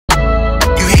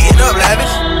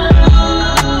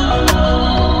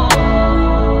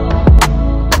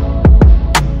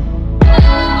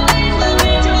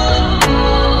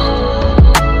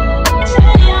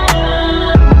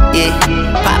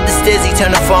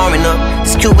foreigner.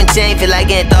 This Cuban chain feel like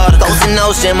Antarctica. Ghost in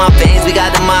ocean, my veins, we got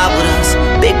the mob with us.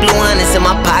 Big blue hundreds in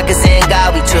my pockets, and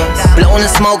God we trust. Blowing the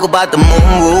smoke about the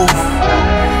moon roof.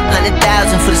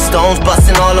 100,000 for the stones,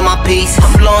 busting all of my pieces.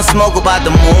 I'm blowing smoke about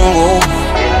the moon roof.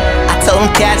 I told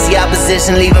them catch the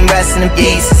opposition, leave them resting in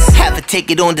pieces. Have a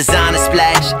ticket on designer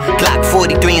splash. Glock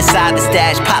 43 inside the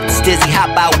stash. Pop the stizzy,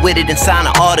 hop out with it and sign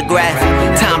an autograph.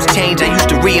 Times change, I used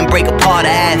to read and break apart a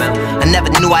half. I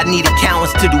never knew I needed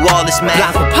accountants to do all this math.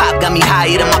 Blind for pop got me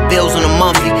higher than my bills on a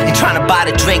monthly. Ain't trying to buy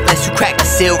the drink unless you crack the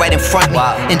seal right in front of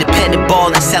me. Independent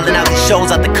ballin', selling out these shows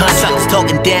out the country. Suckers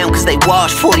talking down cause they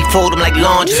wash 40, fold them like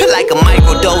laundry. Feel like a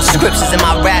microdose. Scriptures in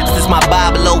my raps, this my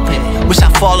Bible open. Wish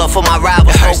I fall off for my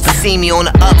rivals. Hope to see me on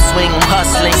the upswing, I'm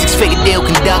hustling. Six-figure deal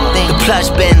conducting. The plush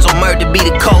bends on murder be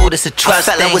the code, it's a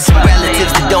trust thing. With some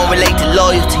relatives that don't relate to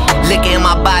loyalty. Liquor in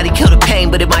my body, kill the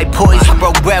pain, but it might poison. I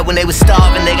broke bread when they was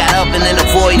starving, they got up and then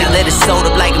avoided. Let it sewed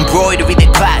up like embroidery, they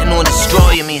plotting on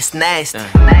destroying me, it's nasty.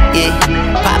 Yeah,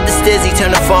 pop the stizzy,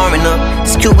 turn the foreigner.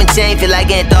 This Cuban chain feel like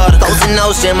Antarctica. Ghost in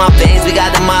ocean, my veins, we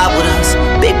got the mob with us.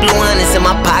 Big blue hundreds in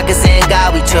my pockets, and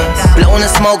God we trust. Blowing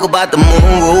the smoke about the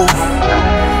moon roof.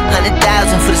 100,000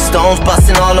 for the stones,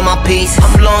 busting all of my pieces.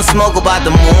 I'm blowing smoke about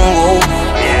the moon roof.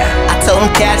 I told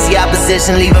them catch the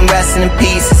opposition, leave them resting in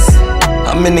pieces.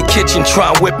 I'm in the kitchen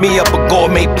trying to whip me up a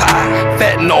gourmet pie.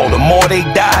 Fentanyl, the more they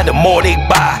die, the more they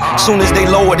buy. Soon as they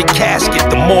lower the casket,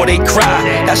 the more they cry.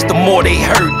 That's the more they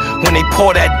hurt when they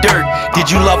pour that dirt.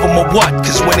 Did you love them or what?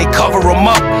 Cause when they cover them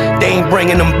up, they ain't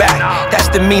bringing them back. That's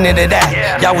the meaning of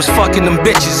that. Y'all was fucking them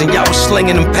bitches and y'all was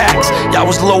slinging them packs. Y'all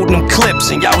was loading them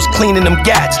clips and y'all was cleaning them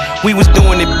gats. We was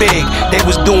doing it big, they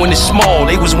was doing it small.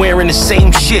 They was wearing the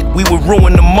same shit, we would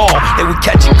ruin them all. They would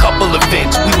catch a couple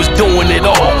events, we was doing it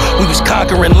all. We was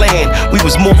conquering land, we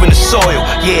was moving the soil.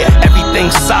 Yeah,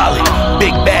 everything's solid,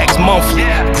 big bags monthly.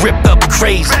 Gripped up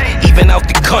crazy, even out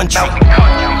the country.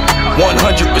 100%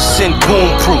 boom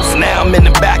proof. Now I'm in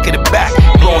the back of the back,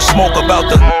 blowing smoke about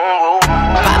the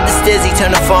pop the stizzy,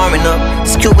 turn the foreigner.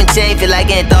 This Cuban chain feel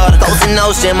like Antarctica. Ghost in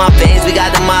ocean, my veins, we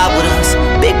got the mob with us.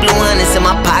 Big blue hundreds in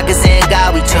my pockets, and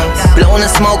God we trust. Blowing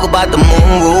the smoke about the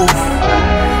moon roof.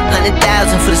 100,000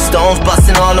 for the stones,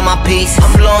 busting all of my pieces.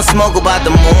 I'm blowing smoke about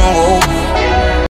the moon roof.